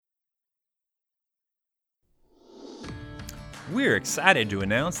We're excited to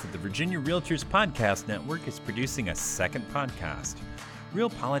announce that the Virginia Realtors Podcast Network is producing a second podcast. Real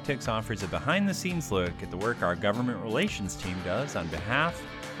Politics offers a behind-the-scenes look at the work our government relations team does on behalf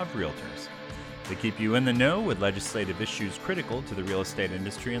of realtors. They keep you in the know with legislative issues critical to the real estate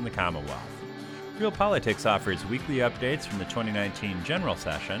industry in the Commonwealth. Real Politics offers weekly updates from the 2019 general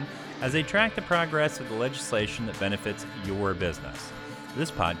session as they track the progress of the legislation that benefits your business. This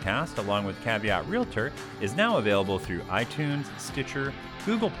podcast, along with Caveat Realtor, is now available through iTunes, Stitcher,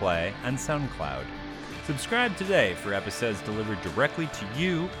 Google Play, and SoundCloud. Subscribe today for episodes delivered directly to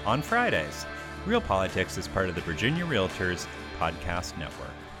you on Fridays. Real Politics is part of the Virginia Realtors Podcast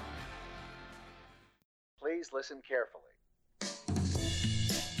Network. Please listen carefully.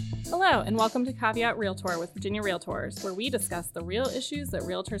 Hello, and welcome to Caveat Realtor with Virginia Realtors, where we discuss the real issues that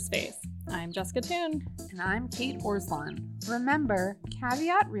realtors face. I'm Jessica Toon. And I'm Kate Orslan. Remember,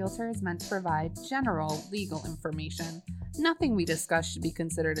 Caveat Realtor is meant to provide general legal information. Nothing we discuss should be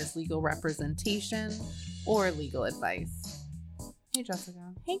considered as legal representation or legal advice. Hey,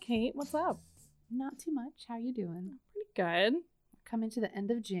 Jessica. Hey, Kate. What's up? Not too much. How you doing? Pretty good. Coming to the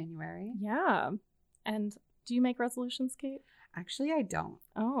end of January. Yeah. And do you make resolutions, Kate? Actually, I don't.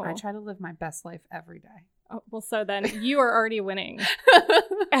 Oh. I try to live my best life every day. Oh, well, so then you are already winning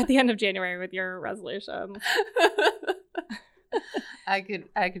at the end of January with your resolution. I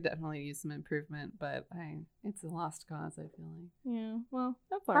could definitely use some improvement, but it's a lost cause, I feel like. Yeah, well,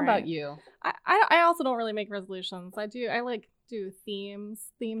 that's all How right. about you? I also don't really make resolutions. I like do themes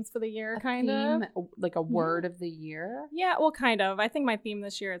for the year, kind of. Like a word of the year? Yeah, well, kind of. I think my theme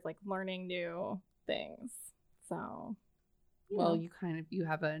this year is like learning new things. So, well, you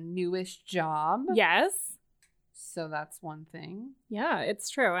have a newish job. Yes. So that's one thing. Yeah, it's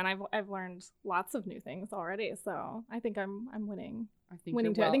true, and I've learned lots of new things already. So I think I'm winning. I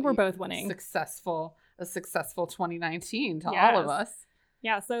think we're both winning. A successful 2019 to yes. all of us.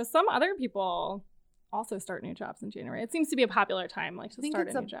 Yeah. So some other people also start new jobs in January. It seems to be a popular time, like to start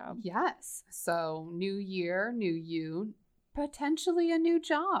a new job. Yes. So new year, new you, potentially a new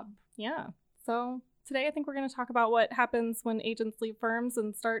job. Yeah. So today I think we're going to talk about what happens when agents leave firms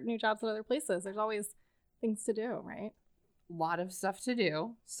and start new jobs at other places. There's always things to do, right? A lot of stuff to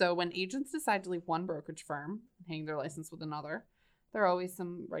do. So when agents decide to leave one brokerage firm and hang their license with another, there are always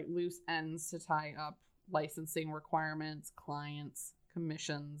some loose ends to tie up: licensing requirements, clients,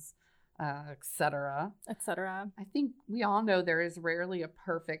 commissions, etc. etc. I think we all know there is rarely a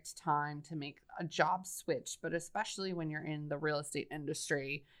perfect time to make a job switch, but especially when you're in the real estate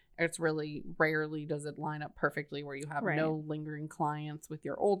industry, it's really rarely does it line up perfectly where you have no lingering clients with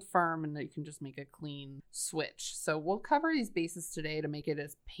your old firm and that you can just make a clean switch. So we'll cover these bases today to make it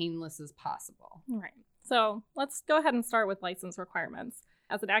as painless as possible. Right. So let's go ahead and start with license requirements.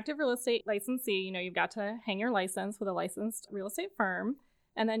 As an active real estate licensee, you've got to hang your license with a licensed real estate firm.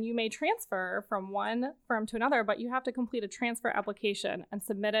 And then you may transfer from one firm to another, but you have to complete a transfer application and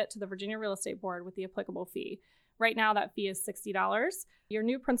submit it to the Virginia Real Estate Board with the applicable fee. Right now, that fee is $60. Your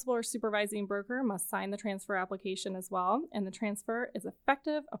new principal or supervising broker must sign the transfer application as well, and the transfer is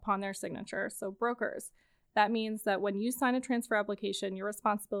effective upon their signature. So brokers, that means that when you sign a transfer application, your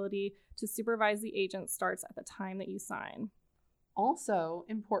responsibility to supervise the agent starts at the time that you sign. Also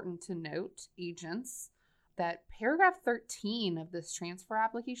important to note, agents, that paragraph 13 of this transfer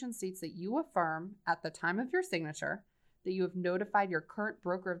application states that you affirm at the time of your signature that you have notified your current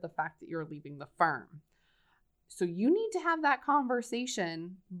broker of the fact that you're leaving the firm. So you need to have that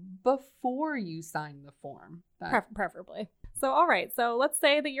conversation before you sign the form. Preferably. So, all right. So let's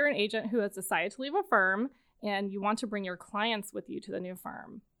say that you're an agent who has decided to leave a firm and you want to bring your clients with you to the new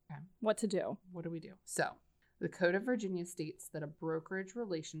firm. Okay. What to do? What do we do? So the Code of Virginia states that a brokerage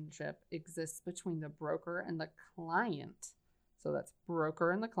relationship exists between the broker and the client. So that's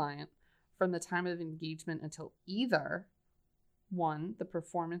broker and the client from the time of engagement until either 1, the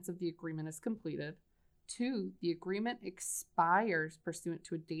performance of the agreement is completed, 2, the agreement expires pursuant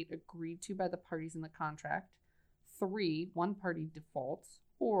to a date agreed to by the parties in the contract, 3, one party defaults,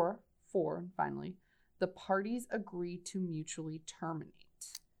 or 4, and finally, the parties agree to mutually terminate.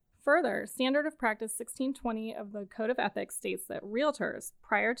 Further, Standard of Practice 1620 of the Code of Ethics states that realtors,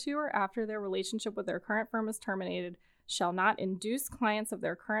 prior to or after their relationship with their current firm is terminated, shall not induce clients of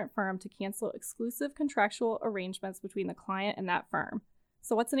their current firm to cancel exclusive contractual arrangements between the client and that firm.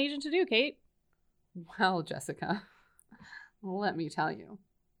 So what's an agent to do, Kate? Well, Jessica, let me tell you.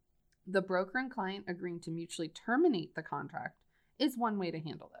 The broker and client agreeing to mutually terminate the contract is one way to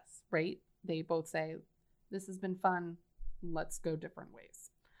handle this, right? They both say, this has been fun, let's go different ways.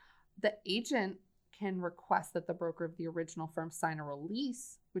 The agent can request that the broker of the original firm sign a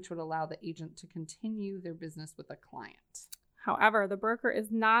release, which would allow the agent to continue their business with a client. However, the broker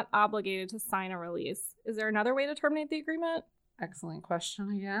is not obligated to sign a release. Is there another way to terminate the agreement? Excellent question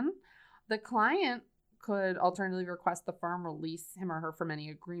again. The client could alternatively request the firm release him or her from any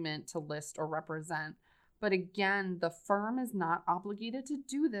agreement to list or represent. But again, the firm is not obligated to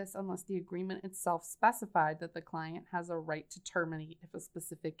do this unless the agreement itself specified that the client has a right to terminate if a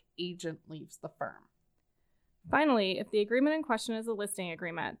specific agent leaves the firm. Finally, if the agreement in question is a listing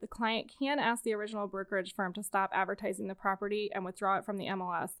agreement, the client can ask the original brokerage firm to stop advertising the property and withdraw it from the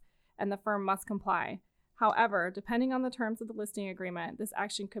MLS, and the firm must comply. However, depending on the terms of the listing agreement, this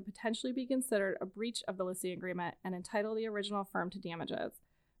action could potentially be considered a breach of the listing agreement and entitle the original firm to damages.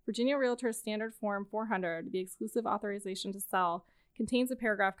 Virginia Realtors Standard Form 400, the exclusive authorization to sell, contains a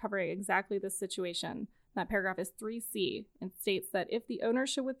paragraph covering exactly this situation. That paragraph is 3C and states that if the owner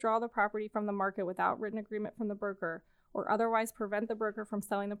should withdraw the property from the market without written agreement from the broker or otherwise prevent the broker from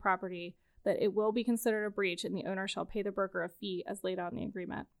selling the property, that it will be considered a breach and the owner shall pay the broker a fee as laid out in the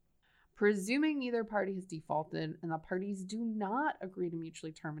agreement. Presuming neither party has defaulted and the parties do not agree to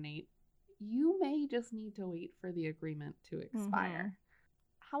mutually terminate, you may just need to wait for the agreement to expire.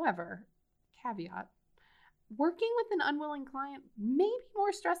 However, caveat, working with an unwilling client may be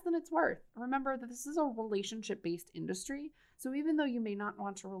more stress than it's worth. Remember that this is a relationship-based industry, so even though you may not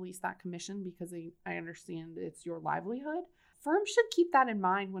want to release that commission because I understand it's your livelihood, firms should keep that in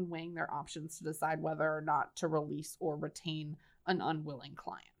mind when weighing their options to decide whether or not to release or retain an unwilling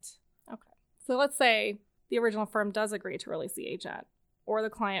client. Okay. So let's say the original firm does agree to release the agent or the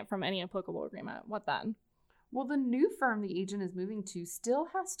client from any applicable agreement. What then? Well, the new firm the agent is moving to still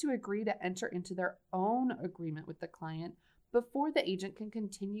has to agree to enter into their own agreement with the client before the agent can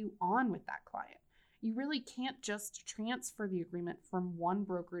continue on with that client. You really can't just transfer the agreement from one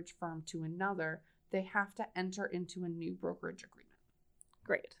brokerage firm to another. They have to enter into a new brokerage agreement.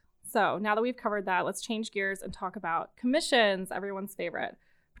 Great. So now that we've covered that, let's change gears and talk about commissions, everyone's favorite.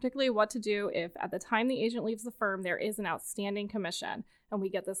 Particularly what to do if at the time the agent leaves the firm, there is an outstanding commission. And we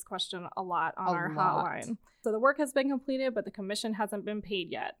get this question a lot on our hotline. So the work has been completed, but the commission hasn't been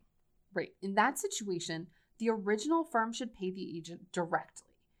paid yet. Right. In that situation, the original firm should pay the agent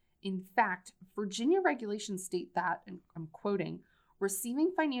directly. In fact, Virginia regulations state that, and I'm quoting,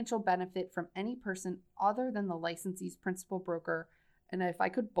 receiving financial benefit from any person other than the licensee's principal broker, and if I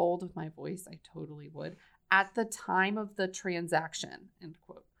could bold with my voice, I totally would, at the time of the transaction, end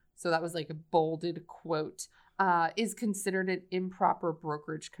quote. So that was like a bolded quote, is considered an improper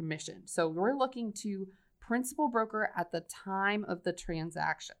brokerage commission. So we're looking to principal broker at the time of the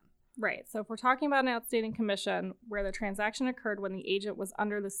transaction. Right. So if we're talking about an outstanding commission where the transaction occurred when the agent was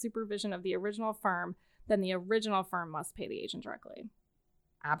under the supervision of the original firm, then the original firm must pay the agent directly.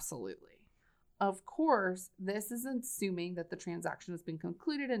 Absolutely. Of course, this is assuming that the transaction has been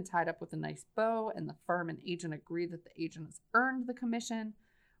concluded and tied up with a nice bow and the firm and agent agree that the agent has earned the commission.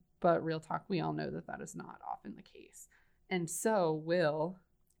 But real talk, we all know that that is not often the case. And so we'll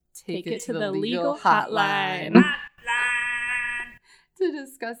take it to the legal hotline to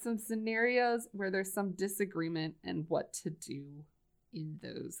discuss some scenarios where there's some disagreement and what to do in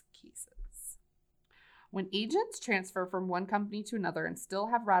those cases. When agents transfer from one company to another and still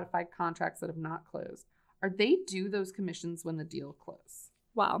have ratified contracts that have not closed, are they due those commissions when the deal closes?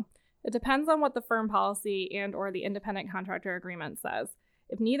 Well, it depends on what the firm policy and or the independent contractor agreement says.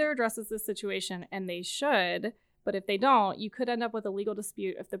 If neither addresses this situation, and they should, but if they don't, you could end up with a legal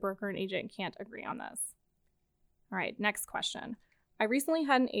dispute if the broker and agent can't agree on this. All right, next question. I recently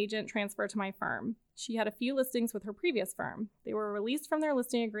had an agent transfer to my firm. She had a few listings with her previous firm. They were released from their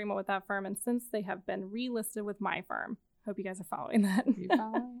listing agreement with that firm, and since they have been relisted with my firm. Hope you guys are following that. Are you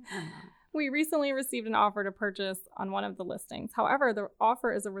following? We recently received an offer to purchase on one of the listings. However, the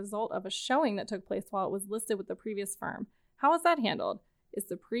offer is a result of a showing that took place while it was listed with the previous firm. How is that handled? Is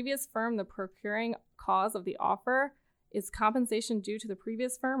the previous firm the procuring cause of the offer? Is compensation due to the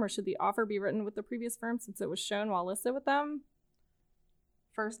previous firm, or should the offer be written with the previous firm since it was shown while listed with them?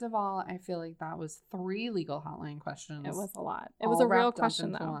 First of all, I feel like that was 3 legal hotline questions. It was a lot. It was a real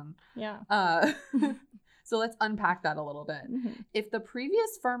question, though. One. Yeah. So let's unpack that a little bit. Mm-hmm. If the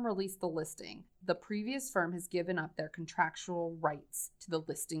previous firm released the listing, the previous firm has given up their contractual rights to the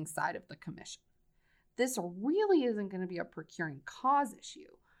listing side of the commission. This really isn't going to be a procuring cause issue.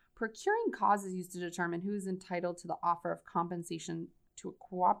 Procuring cause is used to determine who is entitled to the offer of compensation to a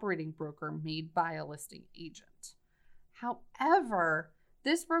cooperating broker made by a listing agent. However,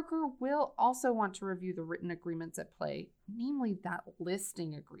 this broker will also want to review the written agreements at play, namely that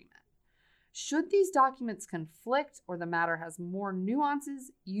listing agreement. Should these documents conflict or the matter has more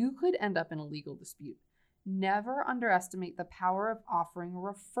nuances, you could end up in a legal dispute. Never underestimate the power of offering a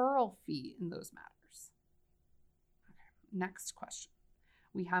referral fee in those matters. Okay. Next question.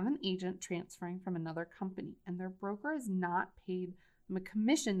 We have an agent transferring from another company, and their broker is not paid them a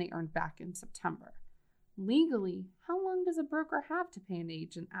commission they earned back in September. Legally, how long does a broker have to pay an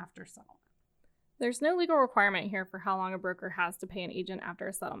agent after settlement? There's no legal requirement here for how long a broker has to pay an agent after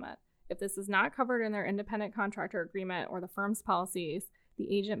a settlement. If this is not covered in their independent contractor agreement or the firm's policies,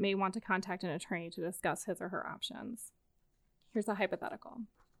 the agent may want to contact an attorney to discuss his or her options. Here's a hypothetical.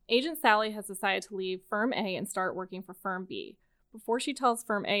 Agent Sally has decided to leave Firm A and start working for Firm B. Before she tells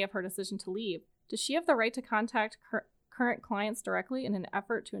Firm A of her decision to leave, does she have the right to contact current clients directly in an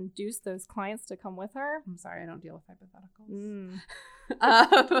effort to induce those clients to come with her? I'm sorry, I don't deal with hypotheticals.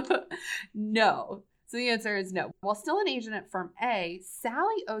 No. So the answer is no. While still an agent at Firm A,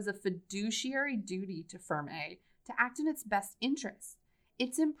 Sally owes a fiduciary duty to Firm A to act in its best interest.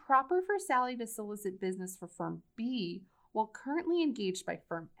 It's improper for Sally to solicit business for Firm B while currently engaged by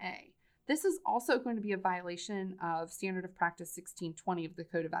Firm A. This is also going to be a violation of Standard of Practice 1620 of the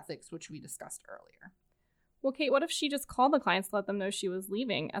Code of Ethics, which we discussed earlier. Well, Kate, what if she just called the clients to let them know she was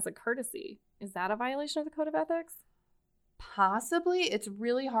leaving as a courtesy? Is that a violation of the Code of Ethics? Possibly. It's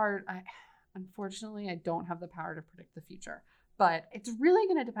really hard. Unfortunately, I don't have the power to predict the future. But it's really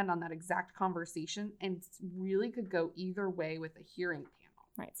going to depend on that exact conversation, and it really could go either way with a hearing panel.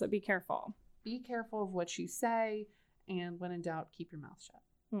 Right, so be careful. Be careful of what you say, and when in doubt, keep your mouth shut.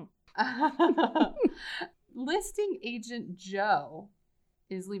 Listing agent Joe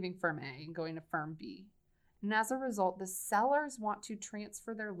is leaving Firm A and going to Firm B. And as a result, the sellers want to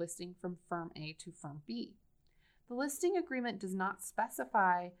transfer their listing from Firm A to Firm B. The listing agreement does not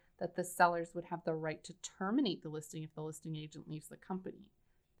specify that the sellers would have the right to terminate the listing if the listing agent leaves the company.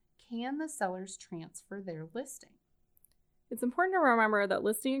 Can the sellers transfer their listing? It's important to remember that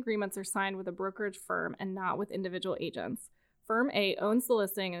listing agreements are signed with a brokerage firm and not with individual agents. Firm A owns the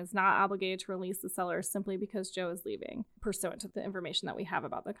listing and is not obligated to release the sellers simply because Joe is leaving, pursuant to the information that we have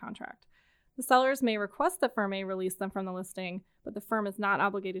about the contract. The sellers may request that Firm A release them from the listing, but the firm is not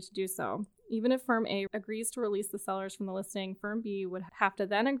obligated to do so. Even if Firm A agrees to release the sellers from the listing, Firm B would have to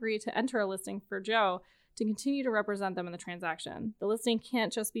then agree to enter a listing for Joe to continue to represent them in the transaction. The listing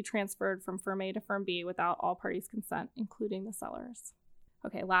can't just be transferred from Firm A to Firm B without all parties' consent, including the sellers.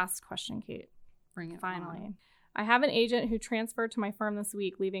 Okay, last question, Kate. Bring it Finally. on. I have an agent who transferred to my firm this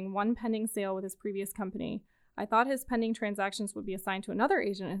week, leaving one pending sale with his previous company. I thought his pending transactions would be assigned to another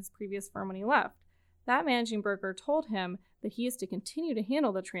agent at his previous firm when he left. That managing broker told him that he is to continue to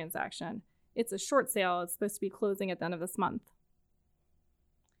handle the transaction. It's a short sale. It's supposed to be closing at the end of this month.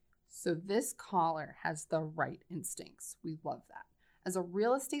 So this caller has the right instincts. We love that. As a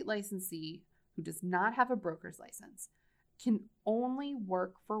real estate licensee who does not have a broker's license, can only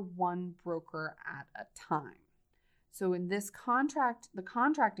work for one broker at a time. So in this contract, the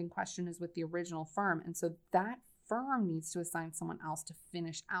contract in question is with the original firm, and so that firm needs to assign someone else to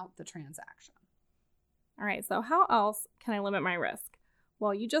finish out the transaction. All right, so how else can I limit my risk?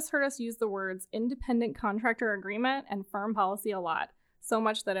 Well, you just heard us use the words independent contractor agreement and firm policy a lot, so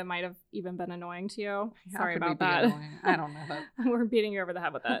much that it might have even been annoying to you. Sorry about that. I don't know. We're beating you over the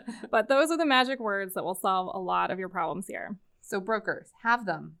head with it. But those are the magic words that will solve a lot of your problems here. So brokers, have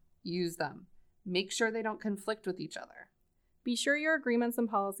them, use them. Make sure they don't conflict with each other. Be sure your agreements and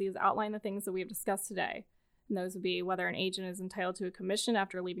policies outline the things that we have discussed today. And those would be whether an agent is entitled to a commission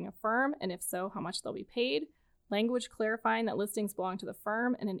after leaving a firm, and if so, how much they'll be paid. Language clarifying that listings belong to the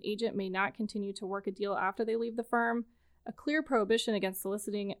firm and an agent may not continue to work a deal after they leave the firm. A clear prohibition against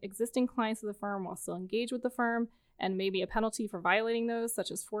soliciting existing clients of the firm while still engaged with the firm, and maybe a penalty for violating those,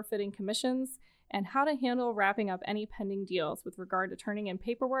 such as forfeiting commissions. And how to handle wrapping up any pending deals with regard to turning in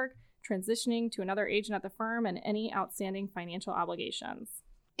paperwork, transitioning to another agent at the firm, and any outstanding financial obligations.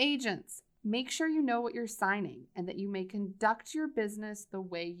 Agents, make sure you know what you're signing and that you may conduct your business the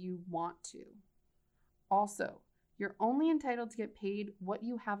way you want to. Also, you're only entitled to get paid what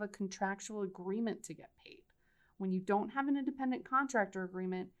you have a contractual agreement to get paid. When you don't have an independent contractor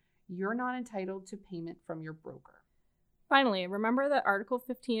agreement, you're not entitled to payment from your broker. Finally, remember that Article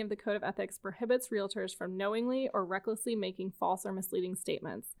 15 of the Code of Ethics prohibits realtors from knowingly or recklessly making false or misleading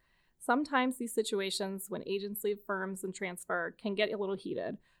statements. Sometimes these situations, when agents leave firms and transfer, can get a little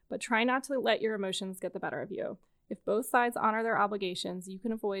heated, but try not to let your emotions get the better of you. If both sides honor their obligations, you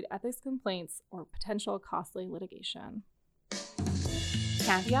can avoid ethics complaints or potential costly litigation.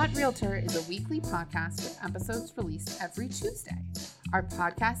 Caveat Realtor is a weekly podcast with episodes released every Tuesday. Our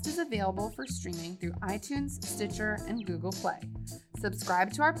podcast is available for streaming through iTunes, Stitcher, and Google Play.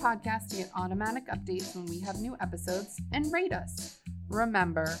 Subscribe to our podcast to get automatic updates when we have new episodes, and rate us.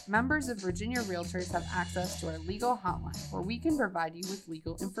 Remember, members of Virginia Realtors have access to our legal hotline where we can provide you with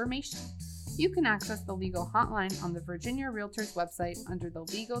legal information. You can access the legal hotline on the Virginia Realtors website under the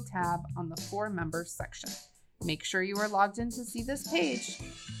Legal tab on the For Members section. Make sure you are logged in to see this page.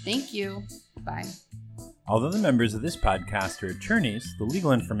 Thank you. Bye. Although the members of this podcast are attorneys, the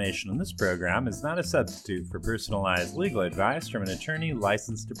legal information in this program is not a substitute for personalized legal advice from an attorney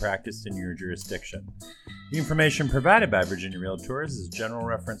licensed to practice in your jurisdiction. The information provided by Virginia Realtors is general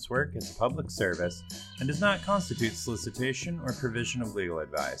reference work as a public service and does not constitute solicitation or provision of legal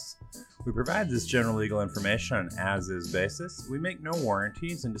advice. We provide this general legal information on an as-is basis. We make no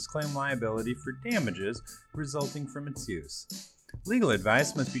warranties and disclaim liability for damages resulting from its use. Legal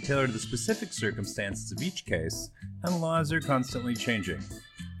advice must be tailored to the specific circumstances of each case, and laws are constantly changing.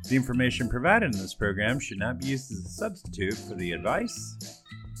 The information provided in this program should not be used as a substitute for the advice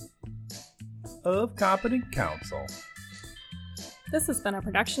of competent counsel. This has been a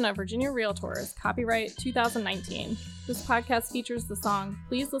production of Virginia Realtors, copyright 2019. This podcast features the song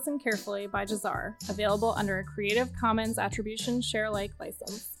Please Listen Carefully by Jahzzar, available under a Creative Commons Attribution Share Alike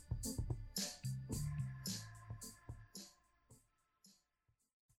license.